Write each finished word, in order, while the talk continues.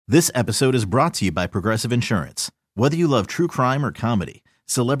This episode is brought to you by Progressive Insurance. Whether you love true crime or comedy,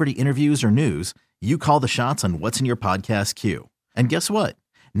 celebrity interviews or news, you call the shots on what's in your podcast queue. And guess what?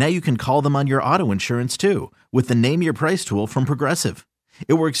 Now you can call them on your auto insurance too with the Name Your Price tool from Progressive.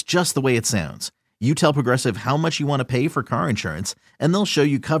 It works just the way it sounds. You tell Progressive how much you want to pay for car insurance, and they'll show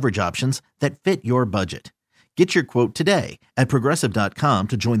you coverage options that fit your budget. Get your quote today at Progressive.com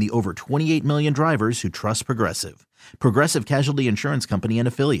to join the over 28 million drivers who trust Progressive. Progressive Casualty Insurance Company and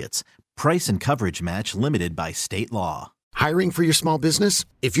Affiliates. Price and coverage match limited by state law. Hiring for your small business?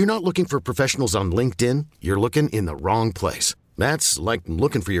 If you're not looking for professionals on LinkedIn, you're looking in the wrong place. That's like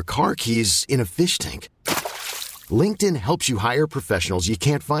looking for your car keys in a fish tank. LinkedIn helps you hire professionals you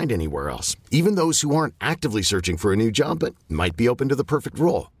can't find anywhere else, even those who aren't actively searching for a new job but might be open to the perfect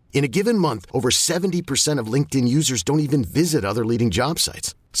role. In a given month, over 70% of LinkedIn users don't even visit other leading job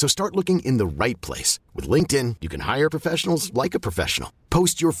sites. So start looking in the right place. With LinkedIn, you can hire professionals like a professional.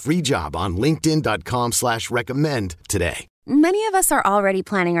 Post your free job on linkedin.com/recommend today. Many of us are already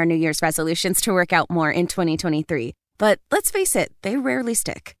planning our New Year's resolutions to work out more in 2023. But let's face it, they rarely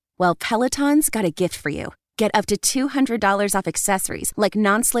stick. Well, Peloton's got a gift for you. Get up to $200 off accessories like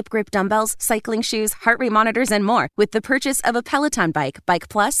non-slip grip dumbbells, cycling shoes, heart rate monitors, and more with the purchase of a Peloton bike, Bike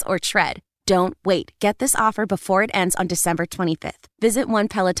Plus, or Tread. Don't wait. Get this offer before it ends on December 25th. Visit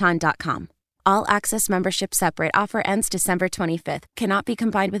onepeloton.com. All access membership separate. Offer ends December 25th. Cannot be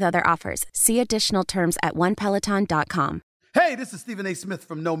combined with other offers. See additional terms at onepeloton.com. Hey, this is Stephen A. Smith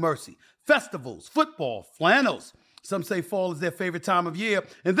from No Mercy. Festivals, football, flannels. Some say fall is their favorite time of year.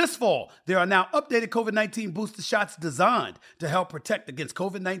 And this fall, there are now updated COVID-19 booster shots designed to help protect against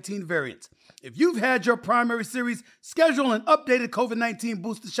COVID-19 variants. If you've had your primary series, schedule an updated COVID-19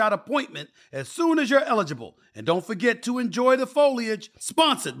 booster shot appointment as soon as you're eligible. And don't forget to enjoy the foliage.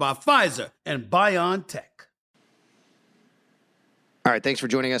 Sponsored by Pfizer and BioNTech. All right, thanks for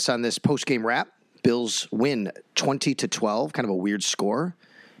joining us on this post-game wrap. Bills win 20-12, kind of a weird score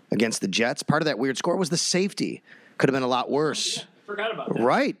against the Jets. Part of that weird score was the safety. Could have been a lot worse. Forgot about that.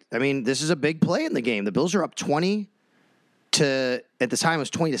 Right. I mean, this is a big play in the game. The Bills are up 20 to, at the time it was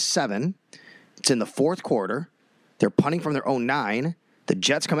 20-7. It's in the fourth quarter. They're punting from their own 9. The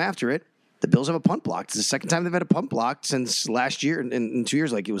Jets come after it. The Bills have a punt blocked. It's the second time they've had a punt blocked since last year, in 2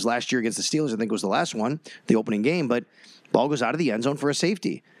 years. Like it was last year against the Steelers, I think it was the last one, the opening game. But ball goes out of the end zone for a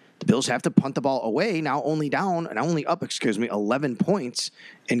safety. The Bills have to punt the ball away, now only up 11 points,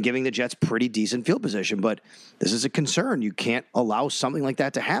 and giving the Jets pretty decent field position. But this is a concern. You can't allow something like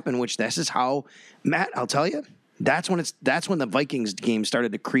that to happen, which this is how, Matt, I'll tell you, that's when the Vikings game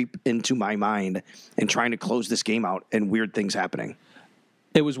started to creep into my mind and trying to close this game out and weird things happening.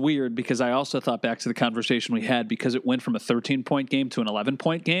 It was weird because I also thought back to the conversation we had because it went from a 13-point game to an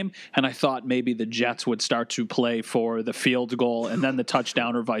 11-point game, and I thought maybe the Jets would start to play for the field goal and then the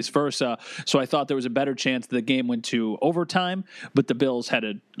touchdown or vice versa. So I thought there was a better chance the game went to overtime, but the Bills had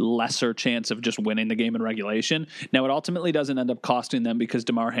a lesser chance of just winning the game in regulation. Now, it ultimately doesn't end up costing them because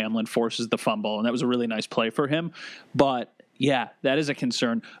Damar Hamlin forces the fumble, and that was a really nice play for him. But yeah, that is a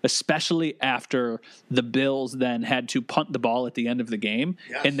concern, especially after the Bills then had to punt the ball at the end of the game,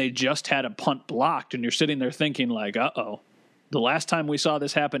 and they just had a punt blocked, and you're sitting there thinking like, uh-oh. The last time we saw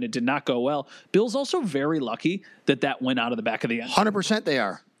this happen, it did not go well. Bills also very lucky that went out of the back of the end zone. 100% they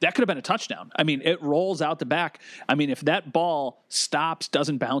are. That could have been a touchdown. I mean, it rolls out the back. I mean, if that ball stops,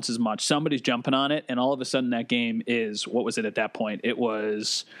 doesn't bounce as much, somebody's jumping on it, and all of a sudden that game is, what was it at that point? It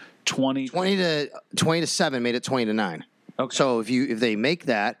was 20-7 made it 20-9. Okay. So if they make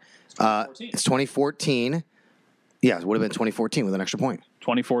that, it's 2014. Yeah, it would have been 2014 with an extra point.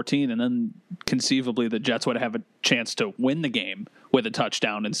 2014, and then conceivably the Jets would have a chance to win the game with a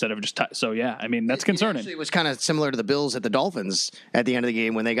touchdown instead of just so yeah, I mean that's concerning. It was kind of similar to the Bills at the Dolphins at the end of the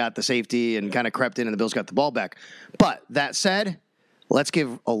game when they got the safety and kind of crept in and the Bills got the ball back. But that said, let's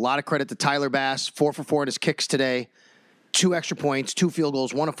give a lot of credit to Tyler Bass, 4 for 4 in his kicks today. 2 extra points, 2 field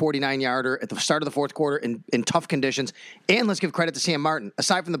goals, 1 a 49-yarder at the start of the fourth quarter in tough conditions. And let's give credit to Sam Martin,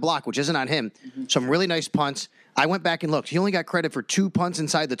 aside from the block, which isn't on him. Some really nice punts. I went back and looked. He only got credit for 2 punts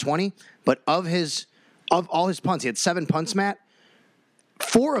inside the 20, but of all his punts, he had 7 punts, Matt.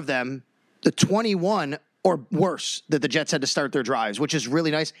 4 of them, the 21 or worse, that the Jets had to start their drives, which is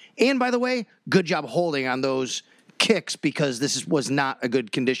really nice. And by the way, good job holding on those kicks because was not a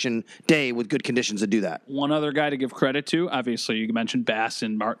good condition day with good conditions to do that. One other guy to give credit to, obviously you mentioned Bass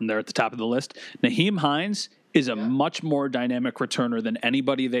and Martin there at the top of the list. Nyheim Hines is a much more dynamic returner than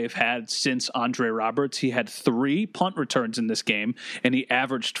anybody they've had since Andre Roberts. He had 3 punt returns in this game, and he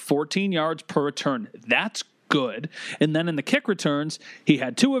averaged 14 yards per return. That's good. And then in the kick returns, he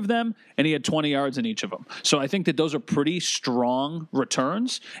had 2 of them, and he had 20 yards in each of them. So I think that those are pretty strong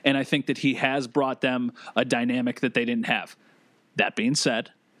returns, and I think that he has brought them a dynamic that they didn't have. That being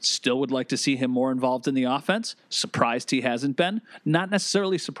said, still would like to see him more involved in the offense. Surprised he hasn't been. Not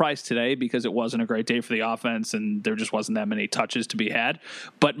necessarily surprised today because it wasn't a great day for the offense and there just wasn't that many touches to be had.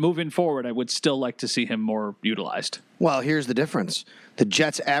 But moving forward, I would still like to see him more utilized. Well, here's the difference. The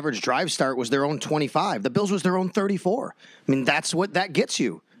Jets' average drive start was their own 25. The Bills was their own 34. I mean, that's what that gets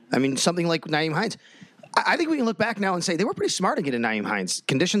you. I mean, something like Nyheim Hines. I think we can look back now and say they were pretty smart to get in Nyheim Hines.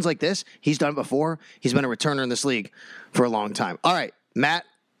 Conditions like this, he's done it before. He's been a returner in this league for a long time. All right, Matt,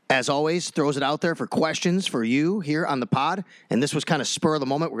 as always, throws it out there for questions for you here on the pod. And this was kind of spur of the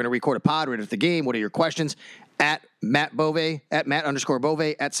moment. We're going to record a pod right after the game. What are your questions? At Matt Bove, at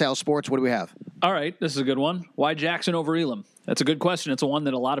Matt_Bove, at Sal Sports. What do we have? All right, this is a good one. Why Jackson over Elam? That's a good question. It's a one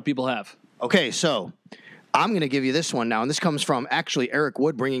that a lot of people have. Okay, so I'm going to give you this one now. And this comes from actually Eric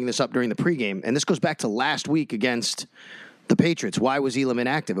Wood bringing this up during the pregame. And this goes back to last week against the Patriots. Why was Elam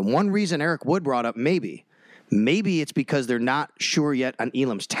inactive? And one reason Eric Wood brought up maybe it's because they're not sure yet on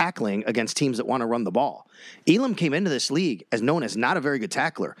Elam's tackling against teams that want to run the ball. Elam came into this league as known as not a very good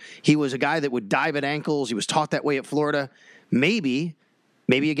tackler. He was a guy that would dive at ankles. He was taught that way at Florida. Maybe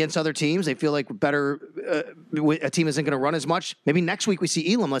against other teams, they feel like a team isn't going to run as much. Maybe next week we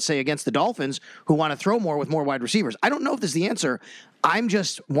see Elam, let's say, against the Dolphins, who want to throw more with more wide receivers. I don't know if this is the answer. I'm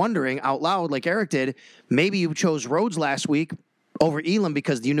just wondering out loud, like Eric did, maybe you chose Rhodes last week over Elam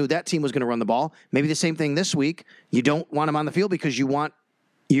because you knew that team was going to run the ball. Maybe the same thing this week. You don't want him on the field because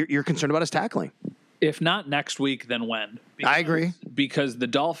you're concerned about his tackling. If not next week, then when? I agree. Because the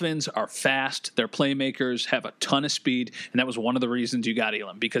Dolphins are fast. Their playmakers have a ton of speed, and that was one of the reasons you got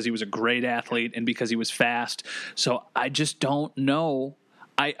Elam, because he was a great athlete and because he was fast. So I just don't know.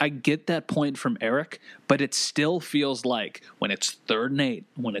 I get that point from Eric, but it still feels like when it's 3rd and 8,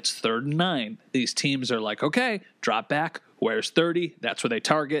 when it's 3rd and 9, these teams are like, okay, drop back. Where's 30? That's where they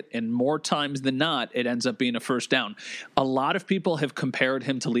target. And more times than not, it ends up being a first down. A lot of people have compared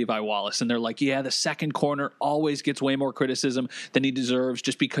him to Levi Wallace, and they're like, yeah, the second corner always gets way more criticism than he deserves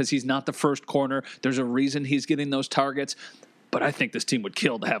just because he's not the first corner. There's a reason he's getting those targets. But I think this team would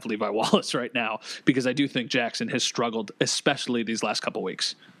kill to have Levi Wallace right now because I do think Jackson has struggled, especially these last couple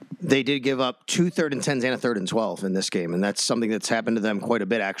weeks. They did give up 2 3rd and 10s and a 3rd and 12 in this game, and that's something that's happened to them quite a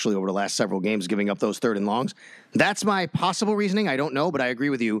bit, actually, over the last several games, giving up those 3rd and longs. That's my possible reasoning. I don't know, but I agree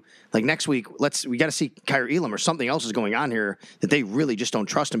with you. Like next week, we got to see Kaiir Elam or something else is going on here that they really just don't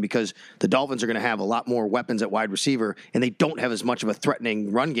trust him because the Dolphins are going to have a lot more weapons at wide receiver, and they don't have as much of a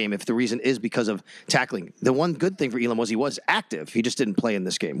threatening run game if the reason is because of tackling. The one good thing for Elam was he was active. He just didn't play in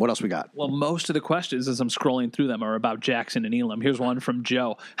this game. What else we got? Well, most of the questions, as I'm scrolling through them, are about Jackson and Elam. Here's one from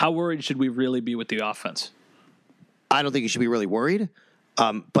Joe. How worried should we really be with the offense? I don't think you should be really worried,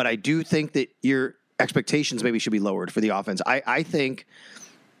 but I do think that your expectations maybe should be lowered for the offense. I think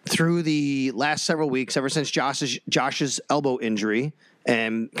through the last several weeks, ever since Josh's elbow injury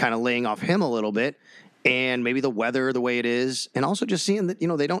and kind of laying off him a little bit, and maybe the weather the way it is, and also just seeing that,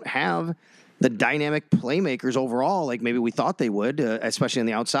 they don't have the dynamic playmakers overall like maybe we thought they would, especially on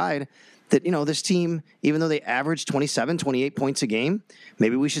the outside, that, this team, even though they average 27, 28 points a game,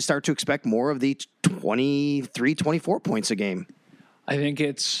 maybe we should start to expect more of the 23, 24 points a game. I think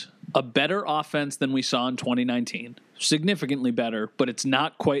it's a better offense than we saw in 2019, significantly better, but it's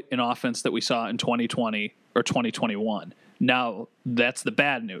not quite an offense that we saw in 2020 or 2021. Now, that's the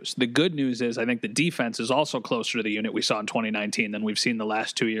bad news. The good news is I think the defense is also closer to the unit we saw in 2019 than we've seen the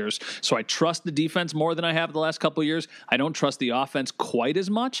last 2 years. So I trust the defense more than I have the last couple of years. I don't trust the offense quite as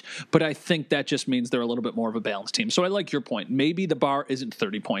much, but I think that just means they're a little bit more of a balanced team. So I like your point. Maybe the bar isn't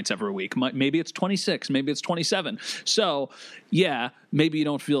 30 points every week. Maybe it's 26. Maybe it's 27. So, yeah, maybe you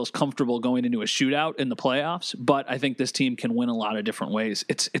don't feel as comfortable going into a shootout in the playoffs, but I think this team can win a lot of different ways.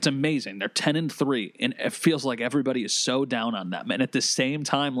 It's amazing. They're 10-3, and it feels like everybody is so down on them. And at the same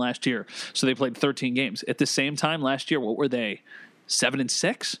time last year, so they played 13 games. At the same time last year, what were they?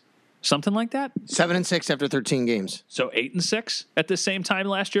 7-6? Something like that? 7-6 after 13 games. So 8-6 at the same time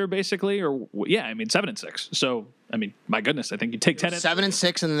last year, basically? Or 7-6. So, my goodness, I think you take 10.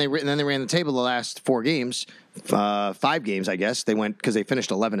 7-6, and then they ran the table the last 4 games, 5 games, I guess. They went because they finished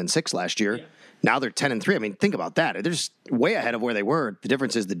 11-6 last year. Yeah. Now they're 10-3. Think about that. They're just way ahead of where they were. The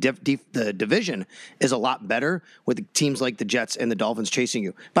difference is the division is a lot better with teams like the Jets and the Dolphins chasing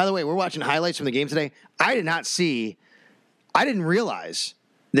you. By the way, we're watching highlights from the game today. I didn't realize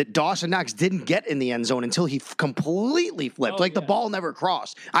that Dawson Knox didn't get in the end zone until he completely flipped. The ball never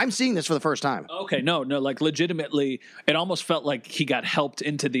crossed. I'm seeing this for the first time. Okay, no, like legitimately, it almost felt like he got helped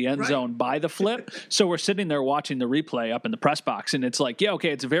into the end zone by the flip. So we're sitting there watching the replay up in the press box, and it's like, yeah, okay,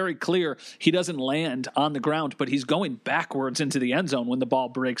 it's very clear he doesn't land on the ground, but he's going backwards into the end zone when the ball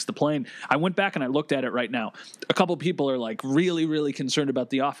breaks the plane. I went back and I looked at it right now. A couple people are like really, really concerned about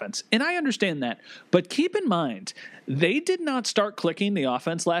the offense, and I understand that. But keep in mind, they did not start clicking the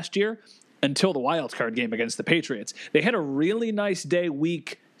offense last year until the wild card game against the Patriots. They had a really nice day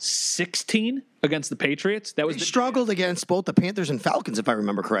week 16 against the Patriots. That was they struggled against both the Panthers and Falcons, if I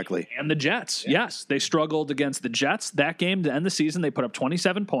remember correctly. And the Jets. Yeah. Yes, they struggled against the Jets. That game to end the season, they put up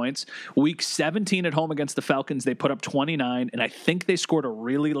 27 points. Week 17 at home against the Falcons, they put up 29, and I think they scored a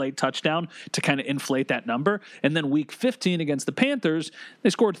really late touchdown to kind of inflate that number. And then week 15 against the Panthers, they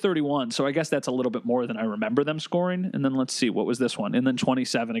scored 31. So I guess that's a little bit more than I remember them scoring. And then let's see, what was this one? And then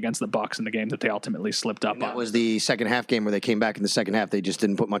 27 against the Bucs in the game that they ultimately slipped up on. That was the second half game where they came back in the second half. They just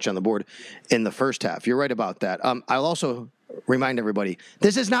didn't put much on the board in the first half. You're right about that. I'll also remind everybody,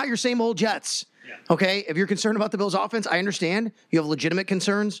 this is not your same old Jets. Yeah. Okay? If you're concerned about the Bills' offense, I understand. You have legitimate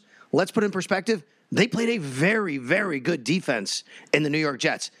concerns. Let's put it in perspective. They played a very, very good defense in the New York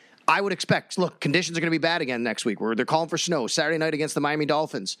Jets. I would expect, look, conditions are going to be bad again next week where they're calling for snow Saturday night against the Miami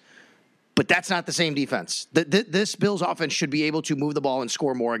Dolphins. But that's not the same defense. This Bills' offense should be able to move the ball and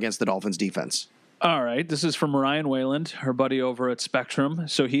score more against the Dolphins' defense. All right, this is from Ryan Wayland, her buddy over at Spectrum.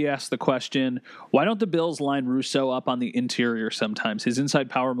 So he asked the question, why don't the Bills line Rousseau up on the interior sometimes? His inside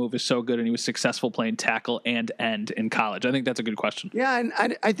power move is so good, and he was successful playing tackle and end in college. I think that's a good question. Yeah,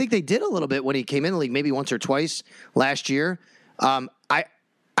 and I think they did a little bit when he came in the league, maybe once or twice last year. I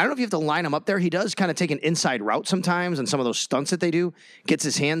don't know if you have to line him up there. He does kind of take an inside route sometimes, and some of those stunts that they do, gets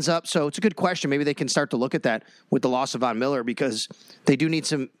his hands up. So it's a good question. Maybe they can start to look at that with the loss of Von Miller because they do need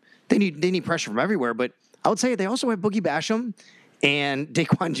some – They need pressure from everywhere, but I would say they also have Boogie Basham and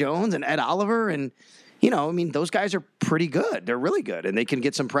Daquan Jones and Ed Oliver, and those guys are pretty good. They're really good, and they can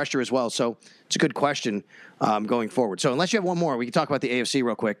get some pressure as well. So it's a good question going forward. So unless you have one more, we can talk about the AFC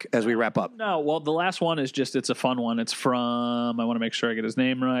real quick as we wrap up. No, well, the last one is it's a fun one. It's from, I want to make sure I get his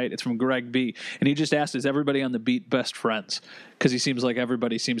name right. It's from Greg B. And he just asked, is everybody on the beat best friends? Because he seems like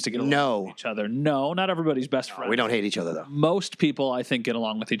everybody seems to get along with each other. No, not everybody's best friends. We don't hate each other, though. Most people, I think, get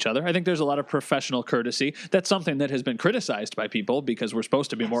along with each other. I think there's a lot of professional courtesy. That's something that has been criticized by people because we're supposed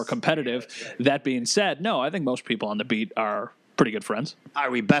to be more competitive. That being said, no, I think most people on the beat are pretty good friends. Are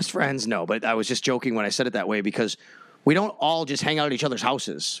we best friends? No, but I was just joking when I said it that way because we don't all just hang out at each other's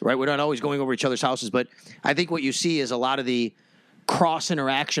houses, right? We're not always going over each other's houses, but I think what you see is a lot of the cross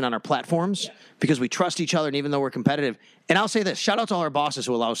interaction on our platforms because we trust each other, and even though we're competitive. And I'll say this, shout out to all our bosses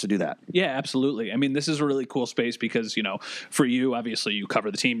who allow us to do that. Yeah, absolutely. I mean, this is a really cool space because, for you, obviously you cover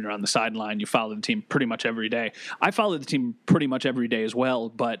the team, you're on the sideline, you follow the team pretty much every day. I follow the team pretty much every day as well,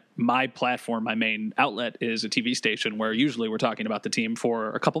 but my platform, my main outlet is a TV station where usually we're talking about the team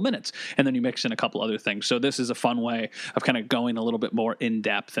for a couple minutes, and then you mix in a couple other things. So this is a fun way of kind of going a little bit more in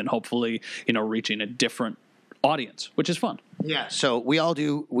depth and hopefully, reaching a different audience, which is fun. Yeah, so we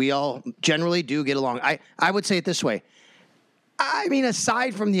all generally do get along. I would say it this way. I mean,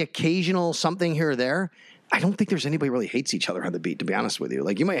 aside from the occasional something here or there, I don't think there's anybody who really hates each other on the beat, to be honest with you.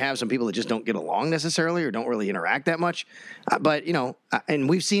 Like, you might have some people that just don't get along necessarily or don't really interact that much. But, and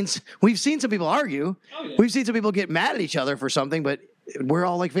we've seen some people argue. Oh, yeah. We've seen some people get mad at each other for something, but we're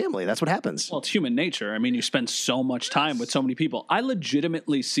all like family. That's what happens. Well, it's human nature. I mean, you spend so much time with so many people. I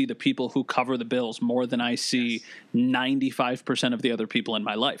legitimately see the people who cover the Bills more than I see 95% of the other people in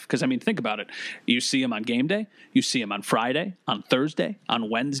my life. Because, I mean, think about it. You see them on game day. You see them on Friday, on Thursday, on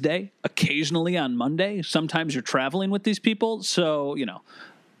Wednesday, occasionally on Monday. Sometimes you're traveling with these people. So,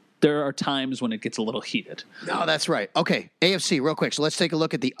 there are times when it gets a little heated. No, that's right. Okay, AFC, real quick. So let's take a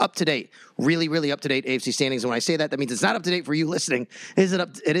look at the up-to-date, really, really up-to-date AFC standings. And when I say that, that means it's not up-to-date for you listening.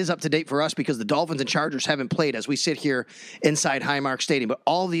 It is up-to-date for us because the Dolphins and Chargers haven't played as we sit here inside Highmark Stadium. But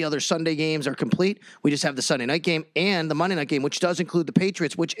all the other Sunday games are complete. We just have the Sunday night game and the Monday night game, which does include the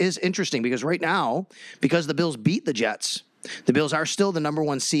Patriots, which is interesting because right now, because the Bills beat the Jets, the Bills are still the number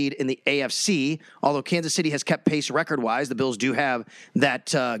one seed in the AFC, although Kansas City has kept pace record-wise. The Bills do have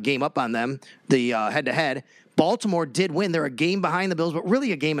that game up on them, the head-to-head. Baltimore did win. They're a game behind the Bills, but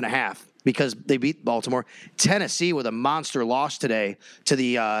really a game and a half because they beat Baltimore. Tennessee with a monster loss today to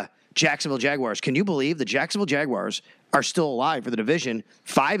the Jacksonville Jaguars. Can you believe the Jacksonville Jaguars are still alive for the division?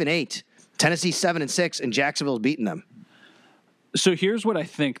 5-8. Tennessee 7-6, and Jacksonville's beating them. So here's what I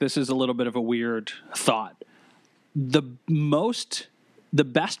think. This is a little bit of a weird thought. The most the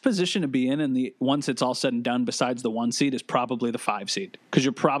best position to be in the once it's all said and done, besides the 1 seed, is probably the 5 seed, because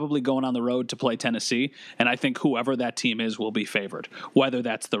you're probably going on the road to play Tennessee, and I think whoever that team is will be favored. Whether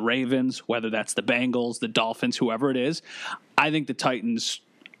that's the Ravens, whether that's the Bengals, the Dolphins, whoever it is, I think the Titans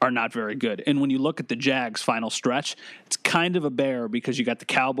are not very good. And when you look at the Jags' final stretch, it's kind of a bear, because you got the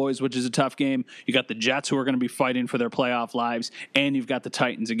Cowboys, which is a tough game. You got the Jets, who are going to be fighting for their playoff lives, and you've got the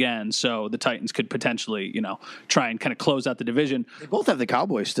Titans again. So the Titans could potentially, try and kind of close out the division. They both have the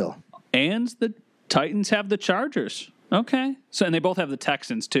Cowboys still. And the Titans have the Chargers. Okay. And they both have the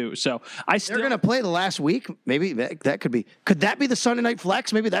Texans too. So they're going to play the last week. Maybe that could that be the Sunday night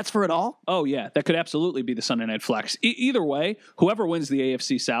flex? Maybe that's for it all. Oh yeah, that could absolutely be the Sunday night flex. Either way, whoever wins the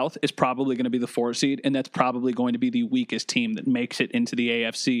AFC South is probably going to be the 4 seed, and that's probably going to be the weakest team that makes it into the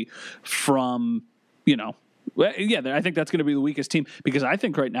AFC from, I think that's going to be the weakest team, because I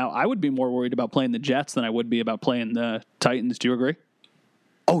think right now I would be more worried about playing the Jets than I would be about playing the Titans. Do you agree?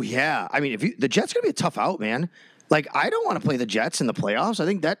 Oh yeah. I mean, the Jets going to be a tough out, man. Like, I don't want to play the Jets in the playoffs. I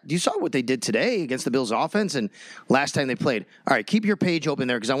think that you saw what they did today against the Bills offense and last time they played. All right, keep your page open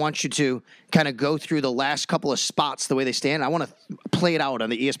there, because I want you to kind of go through the last couple of spots the way they stand. I want to play it out on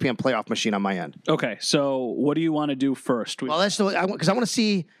the ESPN playoff machine on my end. Okay, so what do you want to do first? Well, because I want to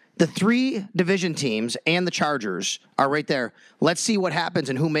see the 3 division teams and the Chargers are right there. Let's see what happens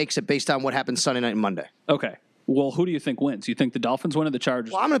and who makes it based on what happens Sunday night and Monday. Okay. Well, who do you think wins? You think the Dolphins win or the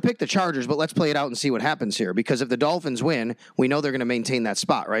Chargers? Well, I'm going to pick the Chargers, but let's play it out and see what happens here. Because if the Dolphins win, we know they're going to maintain that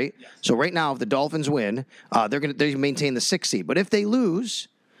spot, right? Yes. So right now, if the Dolphins win, they maintain the 6th seed. But if they lose,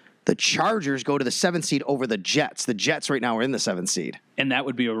 the Chargers go to the 7th seed over the Jets. The Jets right now are in the 7th seed. And that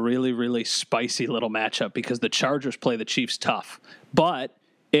would be a really, really spicy little matchup, because the Chargers play the Chiefs tough. But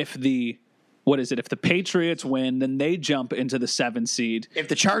if the Patriots win, then they jump into the 7th seed. If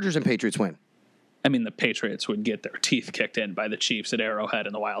the Chargers and Patriots win. I mean, the Patriots would get their teeth kicked in by the Chiefs at Arrowhead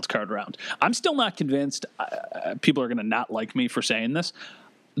in the wild card round. I'm still not convinced. People are going to not like me for saying this.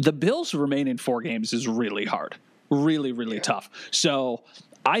 The Bills remaining 4 games is really hard. Really, really tough. So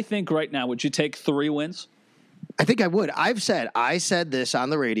I think right now, would you take 3 wins? I think I would. I said this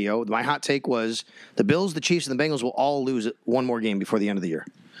on the radio. My hot take was the Bills, the Chiefs, and the Bengals will all lose 1 more game before the end of the year.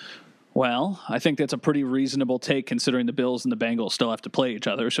 Well, I think that's a pretty reasonable take, considering the Bills and the Bengals still have to play each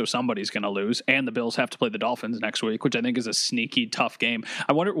other, so somebody's going to lose. And the Bills have to play the Dolphins next week, which I think is a sneaky, tough game.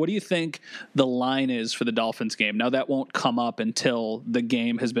 I wonder, what do you think the line is for the Dolphins game? Now, that won't come up until the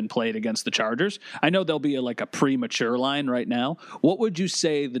game has been played against the Chargers. I know there'll be a premature line right now. What would you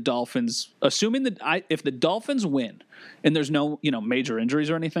say the Dolphins, assuming that if the Dolphins win and there's no major injuries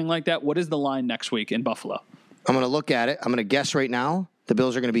or anything like that, what is the line next week in Buffalo? I'm going to look at it. I'm going to guess right now. The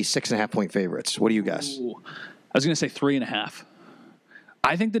Bills are going to be 6.5-point favorites. What do you guess? Ooh, I was going to say 3.5.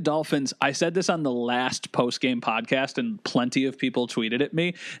 I think the Dolphins, I said this on the last post-game podcast, and plenty of people tweeted at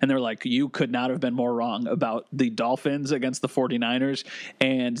me, and they're like, you could not have been more wrong about the Dolphins against the 49ers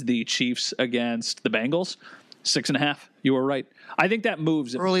and the Chiefs against the Bengals. 6.5. You were right. I think that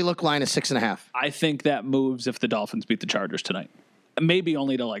moves. Early look line is 6.5. I think that moves if the Dolphins beat the Chargers tonight. Maybe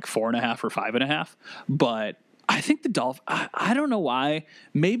only to 4.5 or 5.5, but I think the Dolphins, I don't know why.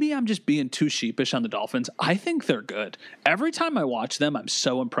 Maybe I'm just being too sheepish on the Dolphins. I think they're good. Every time I watch them, I'm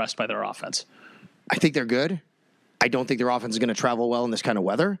so impressed by their offense. I think they're good. I don't think their offense is going to travel well in this kind of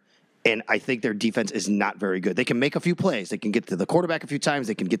weather. And I think their defense is not very good. They can make a few plays. They can get to the quarterback a few times.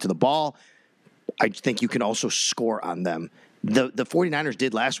 They can get to the ball. I think you can also score on them. The 49ers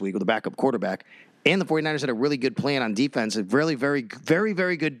did last week with a backup quarterback. And the 49ers had a really good plan on defense. A really, very, very,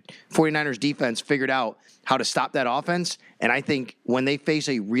 very good 49ers defense figured out how to stop that offense. And I think when they face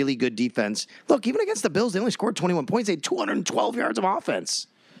a really good defense, look, even against the Bills, they only scored 21 points. They had 212 yards of offense.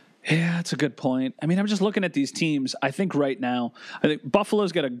 Yeah, that's a good point. I mean, I'm just looking at these teams. I think right now,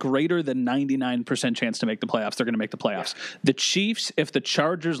 Buffalo's got a greater than 99% chance to make the playoffs. They're going to make the playoffs. Yeah. The Chiefs, if the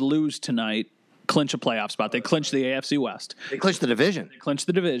Chargers lose tonight, clinch a playoff spot. They clinch the AFC West. They clinch the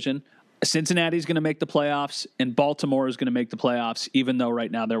division. Cincinnati's going to make the playoffs, and Baltimore is going to make the playoffs, even though right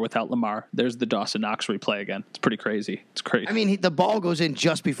now they're without Lamar. There's the Dawson Knox replay again. It's pretty crazy. It's crazy. I mean, the ball goes in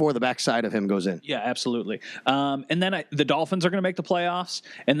just before the backside of him goes in. Yeah, absolutely. And then the Dolphins are going to make the playoffs,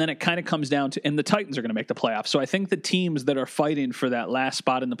 and then it kind of comes down to – and the Titans are going to make the playoffs. So I think the teams that are fighting for that last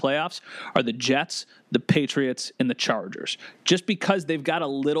spot in the playoffs are the Jets, the Patriots, and the Chargers, just because they've got a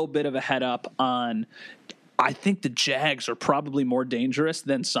little bit of a head up on – I think the Jags are probably more dangerous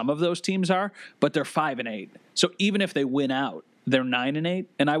than some of those teams are, but they're 5-8. So even if they win out, they're 9-8.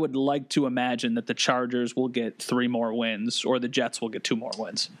 And I would like to imagine that the Chargers will get 3 more wins, or the Jets will get 2 more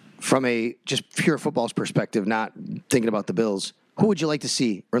wins. From a just pure football's perspective, not thinking about the Bills, who would you like to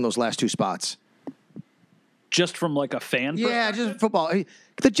see in those last 2 spots? just from like a fan Yeah, just football. I mean,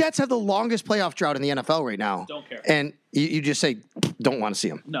 the Jets have the longest playoff drought in the NFL right now. Don't care. And you just say, don't want to see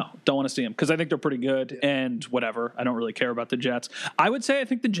them. No, don't want to see them because I think they're pretty good and whatever. I don't really care about the Jets. I would say I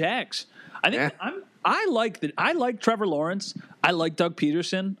think the Jags. I like Trevor Lawrence. I like Doug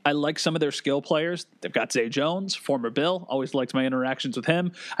Peterson. I like some of their skill players. They've got Zay Jones, former Bill. Always liked my interactions with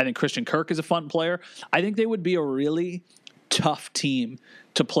him. I think Christian Kirk is a fun player. I think they would be a really tough team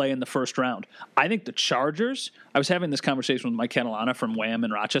to play in the first round. I think the Chargers, I was having this conversation with Mike Catalana from Wham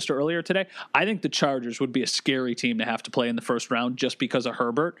in Rochester earlier today. I think the Chargers would be a scary team to have to play in the first round just because of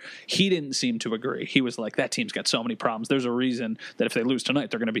Herbert. He didn't seem to agree. He was like, that team's got so many problems. There's a reason that if they lose tonight,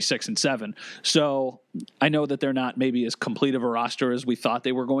 they're going to be 6-7. So I know that they're not maybe as complete of a roster as we thought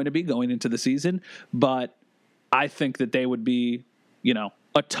they were going to be going into the season, but I think that they would be,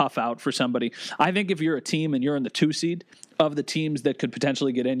 a tough out for somebody. I think if you're a team and you're in the 2 seed, of the teams that could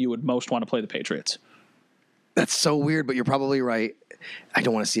potentially get in, you would most want to play the Patriots. That's so weird, but you're probably right. I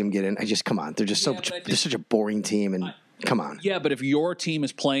don't want to see them get in. Come on. They're just they're such a boring team, and come on. Yeah, but if your team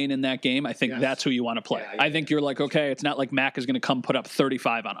is playing in that game, I think that's who you want to play. Yeah, I think you're like, okay, it's not like Mac is going to come put up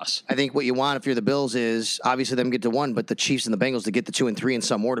 35 on us. I think what you want if you're the Bills is obviously them get to 1, but the Chiefs and the Bengals to get the 2 and 3 in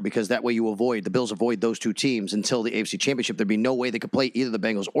some order, because that way the Bills avoid those 2 teams until the AFC Championship. There'd be no way they could play either the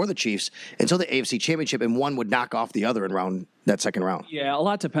Bengals or the Chiefs until the AFC Championship, and one would knock off the other in that second round. Yeah, a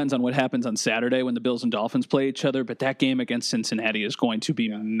lot depends on what happens on Saturday when the Bills and Dolphins play each other, but that game against Cincinnati is going to be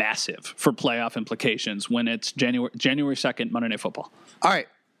massive for playoff implications when it's January 2nd, Monday Night Football. All right.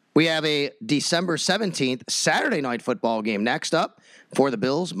 We have a December 17th Saturday Night Football game next up for the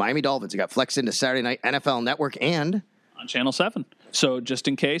Bills, Miami Dolphins. It got flexed into Saturday Night NFL Network and on Channel 7. So just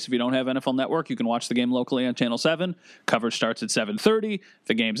in case, if you don't have NFL Network, you can watch the game locally on Channel 7. Coverage starts at 7:30.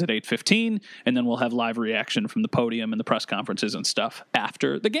 The game's at 8:15. And then we'll have live reaction from the podium and the press conferences and stuff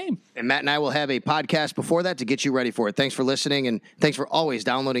after the game. And Matt and I will have a podcast before that to get you ready for it. Thanks for listening, and thanks for always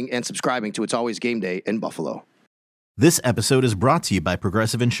downloading and subscribing to It's Always Game Day in Buffalo. This episode is brought to you by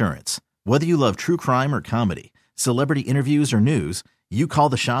Progressive Insurance. Whether you love true crime or comedy, celebrity interviews or news, you call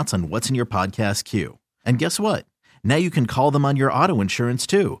the shots on what's in your podcast queue. And guess what? Now you can call them on your auto insurance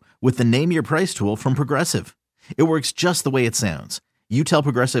too with the Name Your Price tool from Progressive. It works just the way it sounds. You tell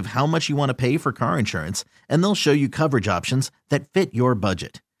Progressive how much you want to pay for car insurance, and they'll show you coverage options that fit your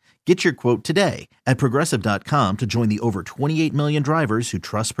budget. Get your quote today at Progressive.com to join the over 28 million drivers who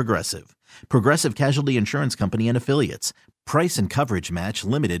trust Progressive. Progressive Casualty Insurance Company and Affiliates. Price and coverage match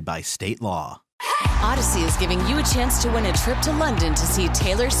limited by state law. Odyssey is giving you a chance to win a trip to London to see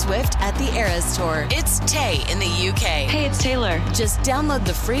Taylor Swift at the Eras Tour. It's Tay in the UK. Hey, it's Taylor. Just download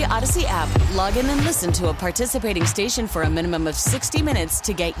the free Odyssey app, log in and listen to a participating station for a minimum of 60 minutes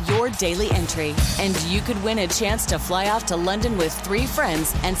to get your daily entry. And you could win a chance to fly off to London with 3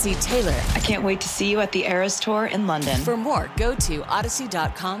 friends and see Taylor. I can't wait to see you at the Eras Tour in London. For more, go to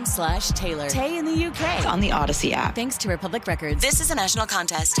odyssey.com/Taylor. Tay in the UK. It's on the Odyssey app. Thanks to Republic Records. This is a national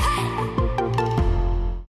contest.